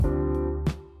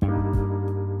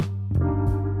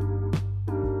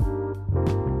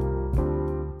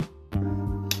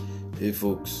Hey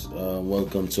folks,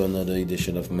 welcome to another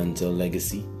edition of Mental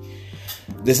Legacy.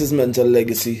 This is Mental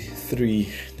Legacy 3,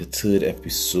 the third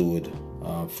episode.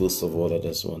 First of all, I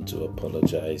just want to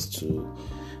apologize to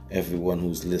everyone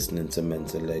who's listening to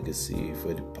Mental Legacy.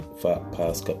 For the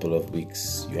past couple of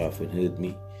weeks, you haven't heard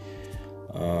me.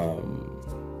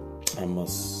 I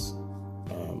must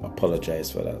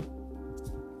apologize for that.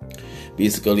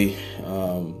 Basically,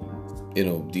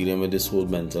 dealing with this whole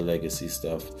mental legacy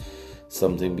stuff,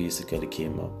 something basically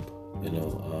came up.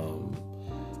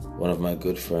 One of my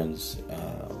good friends,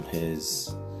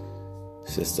 his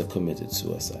sister committed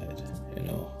suicide,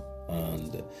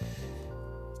 and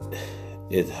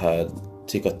it had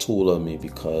taken a toll on me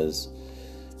because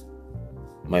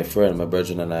my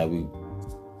brother and I,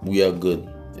 we are good,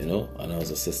 and I was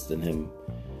assisting him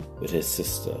with his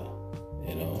sister,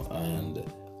 and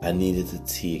I needed to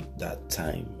take that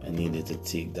time.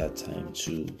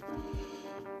 To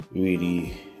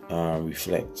really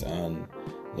reflect and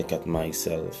look at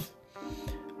myself.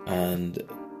 And,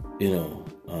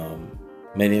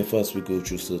 many of us, we go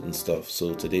through certain stuff.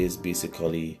 So today is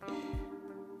basically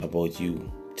about you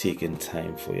taking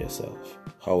time for yourself.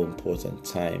 How important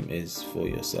time is for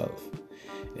yourself,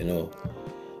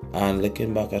 And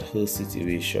looking back at her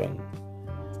situation,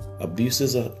 abuse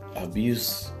is a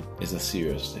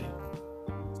serious thing.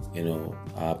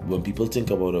 When people think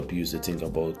about abuse, they think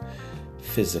about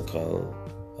physical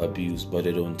abuse, but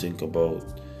they don't think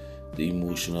about the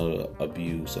emotional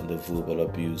abuse and the verbal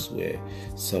abuse, where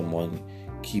someone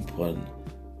keep on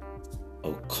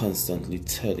constantly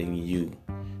telling you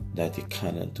that you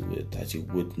cannot do it, that you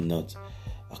would not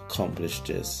accomplish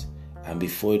this. And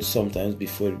before it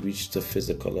reaches to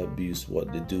physical abuse,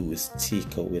 what they do is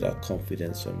take away that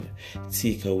confidence from you,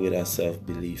 take away that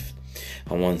self-belief.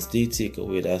 And once they take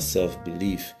away that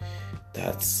self-belief,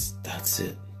 that's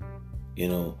it.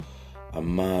 A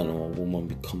man or a woman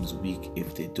becomes weak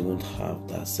if they don't have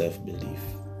that self-belief.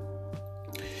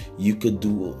 You could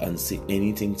do and say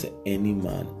anything to any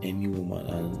man, any woman,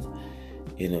 and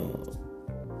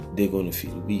they're going to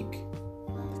feel weak.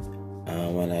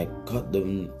 And when I got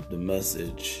the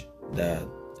message that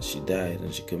she died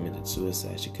and she committed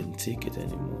suicide, she couldn't take it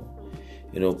anymore.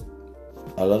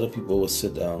 A lot of people will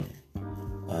sit down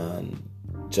and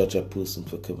judge a person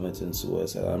for committing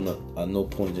suicide. I'm not, at no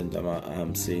point in time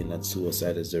I'm saying that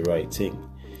suicide is the right thing.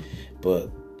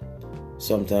 But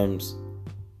sometimes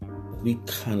we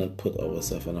cannot put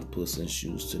ourselves in a person's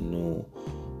shoes to know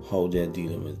how they're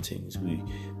dealing with things. We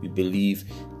believe,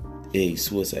 hey,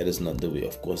 suicide is not the way.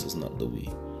 Of course it's not the way.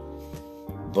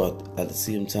 But at the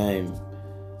same time,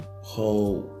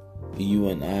 how you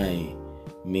and I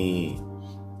may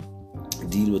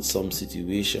deal with some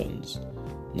situations,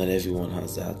 not everyone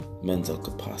has that mental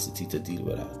capacity to deal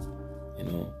with that,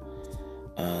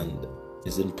 and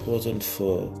it's important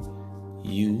for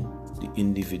you, the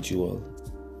individual,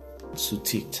 to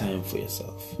take time for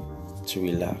yourself, to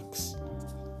relax.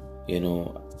 During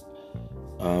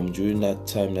that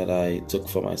time that I took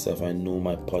for myself, I know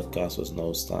my podcast was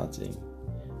now starting.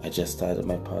 I just started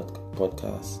my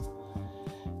podcast,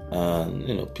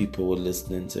 and people were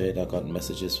listening to it. I got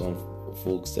messages from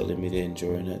folks telling me they're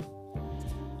enjoying it.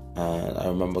 And I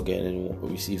remember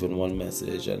receiving one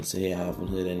message and say, hey, I haven't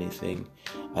heard anything,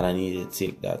 and I needed to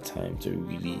take that time to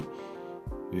really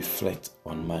reflect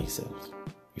on myself,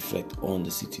 reflect on the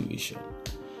situation.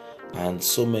 And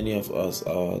so many of us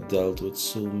are dealt with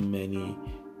so many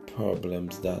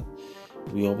problems that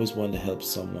we always want to help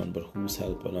someone, but who's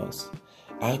helping us?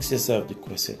 Ask yourself the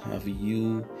question, have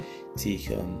you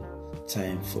taken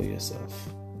time for yourself,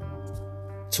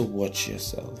 to watch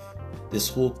yourself? This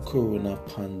whole corona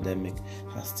pandemic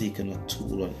has taken a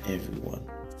toll on everyone.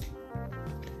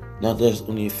 Not just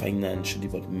only financially,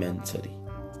 but mentally.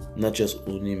 Not just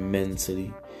only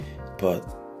mentally, but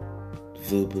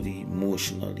verbally,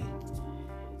 emotionally.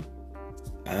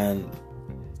 And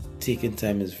taking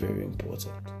time is very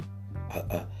important.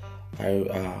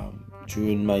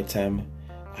 During my time,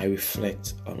 I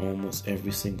reflect on almost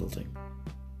every single thing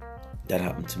that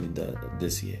happened to me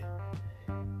this year.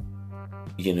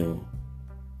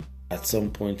 At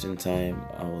some point in time,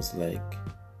 I was like,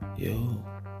 yo,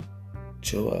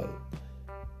 Joel,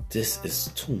 this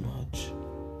is too much,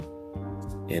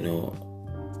 and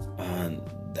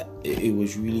it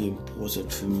was really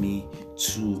important for me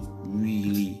to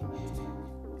really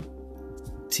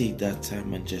take that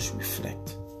time and just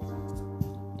reflect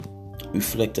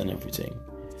on everything,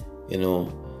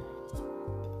 and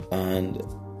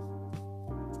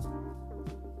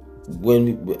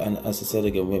and as I said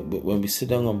again, when we sit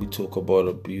down and we talk about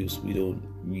abuse, we don't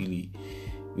really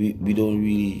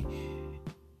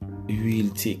really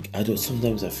take.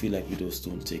 Sometimes I feel like we just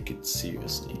don't take it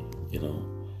seriously,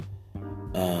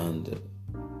 and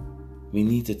we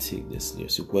need to take this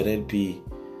seriously, whether it be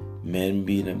men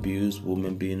being abused,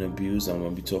 women being abused. And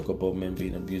when we talk about men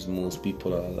being abused, most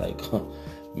people are like,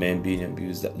 men being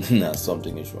abused, that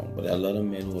something is wrong. But there are a lot of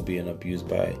men who are being abused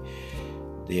by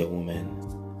their women,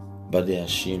 but they're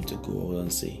ashamed to go out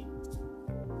and say,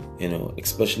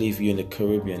 especially if you're in the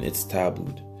Caribbean, it's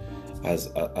tabooed.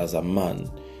 As a man,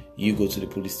 you go to the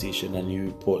police station and you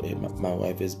report, hey, my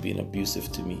wife is being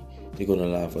abusive to me. They're going to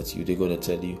laugh at you. They're going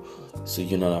to tell you, so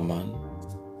you're not a man,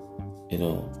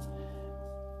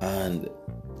 And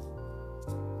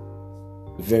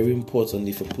very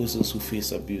importantly, for persons who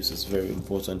face abuse, it's very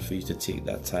important for you to take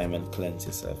that time and cleanse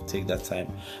yourself. Take that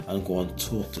time and go and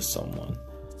talk to someone.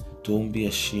 Don't be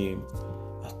ashamed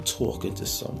of talking to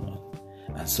someone.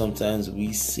 And sometimes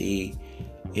we say,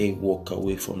 hey, walk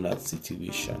away from that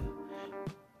situation.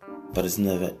 But it's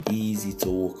never easy to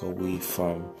walk away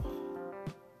from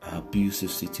an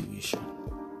abusive situation.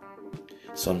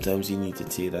 Sometimes you need to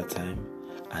take that time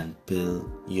and build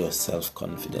your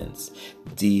self-confidence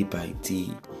day by day,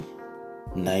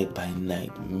 night by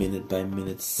night, minute by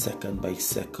minute, second by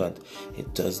second.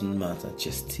 It doesn't matter.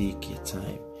 Just take your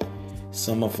time.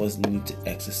 Some of us need to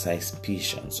exercise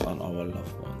patience on our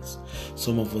loved ones.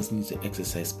 Some of us need to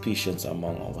exercise patience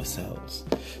among ourselves.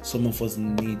 Some of us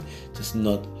need to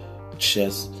not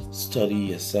just study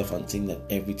yourself and think that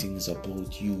everything is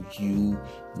about you. You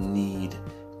need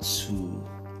to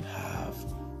have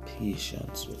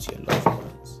patience with your loved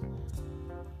ones.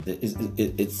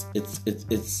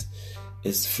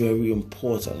 It's very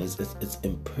important. It's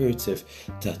imperative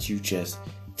that you just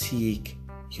take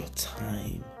your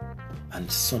time and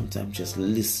sometimes just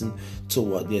listen to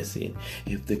what they're saying.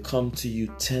 If they come to you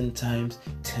 10 times,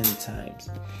 10 times.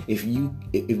 If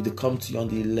they come to you on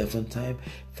the 11th time,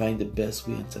 find the best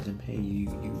way and tell them, hey, you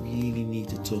really need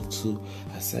to talk to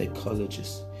a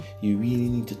psychologist. You really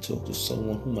need to talk to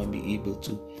someone who might be able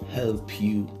to help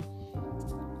you.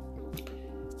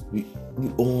 We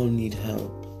all need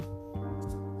help,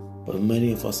 but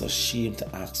many of us are ashamed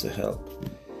to ask for help.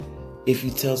 If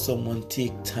you tell someone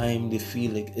take time, they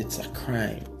feel like it's a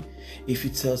crime. If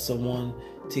you tell someone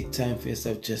take time for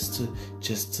yourself just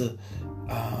to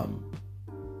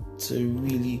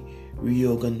really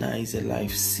reorganize your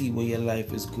life, see where your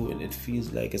life is going, it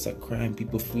feels like it's a crime.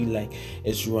 People feel like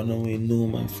it's run away. No,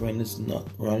 my friend, it's not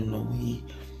running away.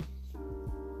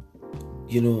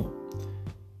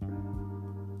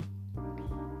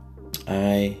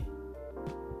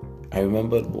 I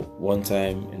remember one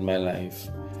time in my life,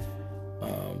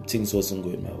 things wasn't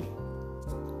going my way.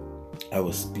 I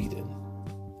was speeding.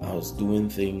 I was doing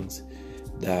things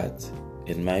that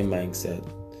in my mindset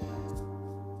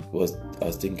I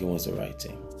was thinking was the right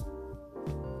thing.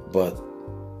 But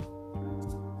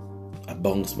I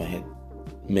bounced my head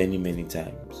many, many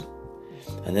times.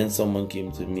 And then someone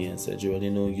came to me and said, Joel,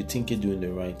 you think you're doing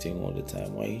the right thing all the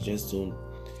time. Why you just don't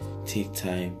take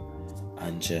time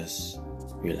and just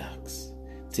relax?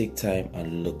 Take time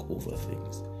and look over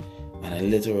things. And I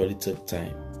literally took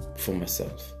time for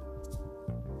myself.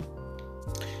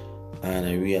 And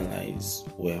I realized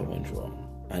where I went wrong.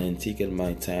 And in taking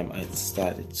my time, I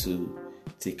started to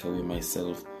take away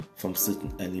myself from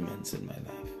certain elements in my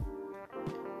life.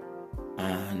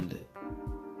 And,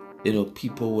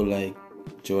 people were like,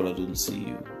 Joel, I don't see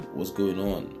you. What's going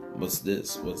on? What's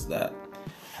this? What's that?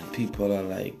 And people are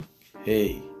like,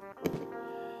 hey,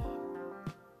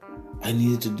 I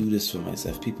needed to do this for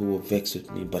myself. People were vexed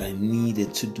with me, but I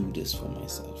needed to do this for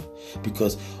myself.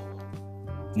 Because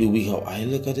the way how I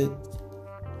look at it,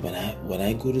 when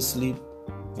I go to sleep,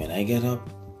 when I get up,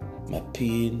 my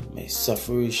pain, my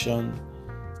suffering,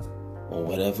 or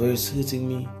whatever is hurting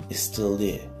me is still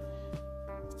there.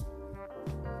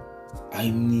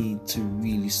 I need to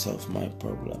really solve my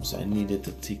problem. So I needed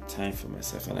to take time for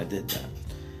myself, and I did that.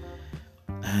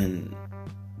 And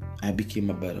I became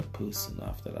a better person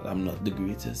after that. I'm not the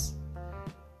greatest,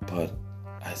 but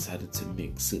I started to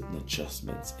make certain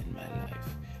adjustments in my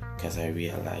life because I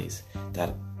realized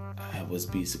that I was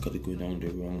basically going on the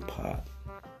wrong path.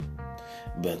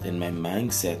 But in my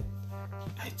mindset,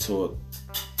 I thought,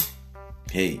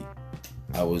 hey,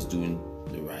 I was doing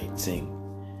the right thing.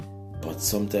 But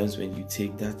sometimes when you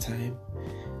take that time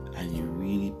and you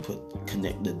really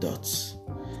connect the dots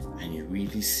and you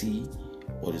really see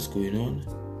what is going on,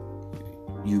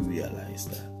 you realize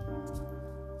that,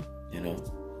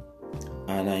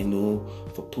 And I know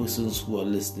for persons who are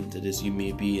listening to this, you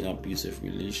may be in an abusive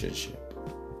relationship.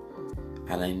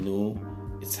 And I know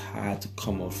it's hard to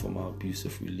come out from an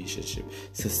abusive relationship.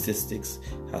 Statistics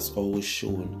has always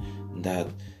shown that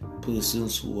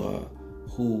persons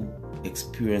who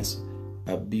experience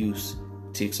abuse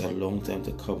takes a long time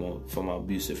to come out from an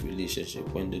abusive relationship.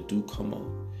 When they do come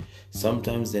out,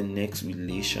 sometimes the next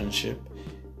relationship,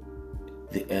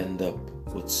 they end up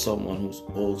with someone who's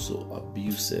also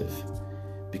abusive,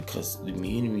 because the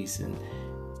main reason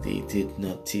they did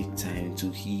not take time to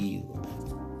heal.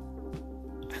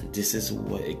 And this is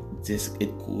what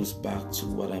it goes back to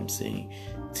what I'm saying.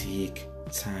 Take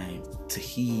time to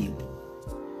heal.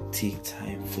 Take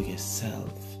time for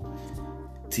yourself.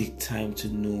 Take time to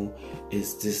know,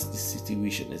 is this the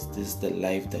situation? Is this the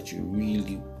life that you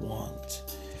really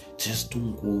want? Just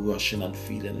don't go rushing and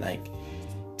feeling like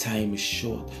time is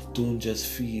short. Don't just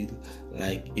feel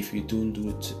like if you don't do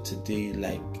it today,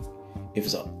 like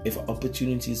if an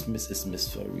opportunity is missed, it's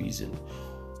missed for a reason.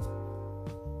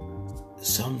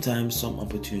 Sometimes some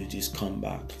opportunities come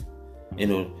back.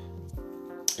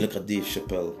 Look at Dave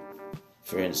Chappelle,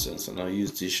 for instance, and I'll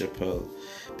use Dave Chappelle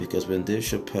because when Dave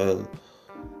Chappelle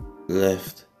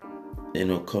left,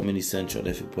 Comedy Central,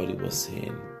 everybody was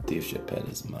saying Dave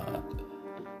Chappelle is mad.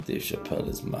 Dave Chappelle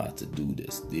is mad to do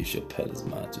this. Dave Chappelle is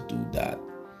mad to do that.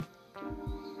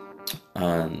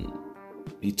 And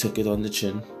he took it on the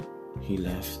chin. He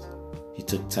left. He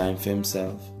took time for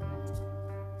himself.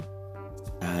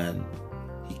 And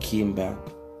he came back,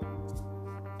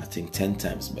 I think 10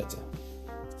 times better.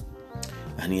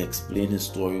 And he explained his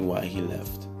story why he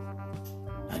left.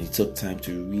 And he took time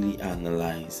to really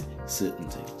analyze certain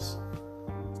things.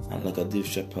 And look at Dave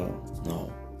Chappelle.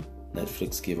 No,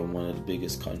 Netflix gave him one of the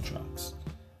biggest contracts.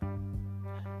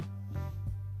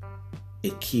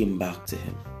 It came back to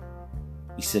him.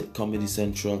 He said Comedy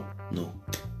Central, no.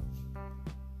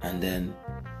 And then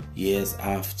years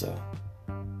after,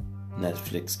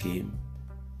 Netflix came,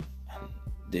 and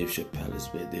Dave Chappelle is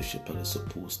where Dave Chappelle is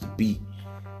supposed to be.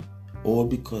 All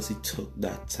because he took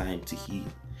that time to heal.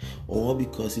 All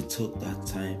because he took that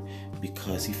time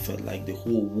because he felt like the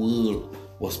whole world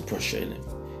was pressuring him.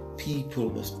 People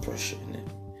was pressuring him.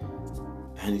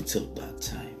 And he took that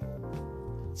time.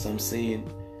 So I'm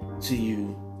saying to you,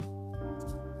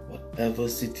 whatever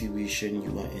situation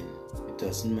you are in, it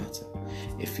doesn't matter.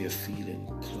 If you're feeling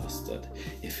clustered,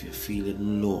 if you're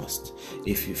feeling lost,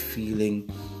 if you're feeling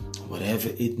whatever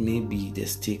it may be,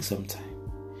 just take some time.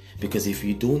 Because if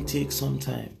you don't take some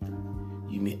time,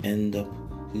 you may end up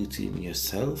hurting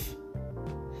yourself,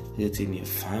 hurting your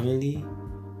family,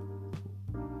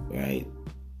 right?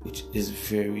 Which is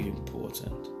very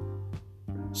important.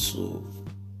 So,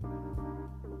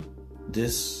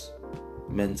 this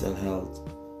mental health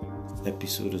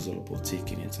episode is all about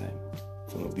taking your time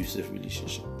from abusive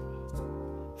relationship,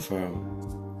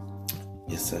 from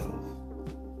yourself.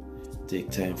 Take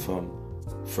time from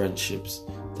friendships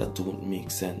that don't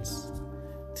make sense.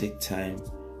 Take time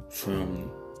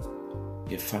from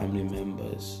your family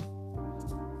members,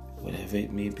 whatever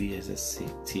it may be. As I say,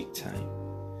 take time,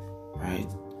 right,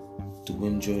 to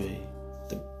enjoy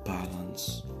the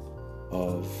balance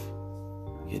of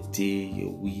your day,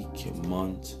 your week, your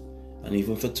month, and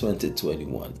even for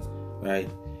 2021, right?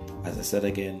 As I said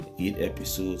again, 8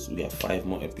 episodes. We have 5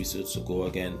 more episodes to go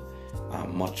again.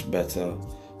 Much better.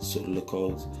 So look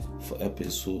out for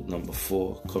episode number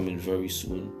 4 coming very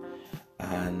soon.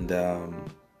 And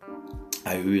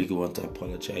I really want to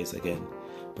apologize again,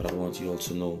 but I want you all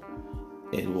to know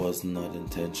it was not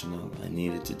intentional. I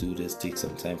needed to do this, take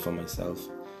some time for myself,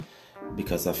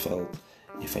 because I felt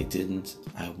if I didn't,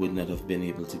 I would not have been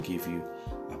able to give you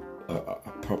a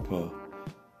proper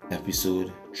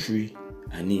episode 3.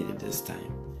 I needed this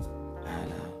time.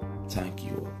 And thank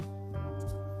you all.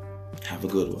 Have a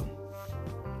good one.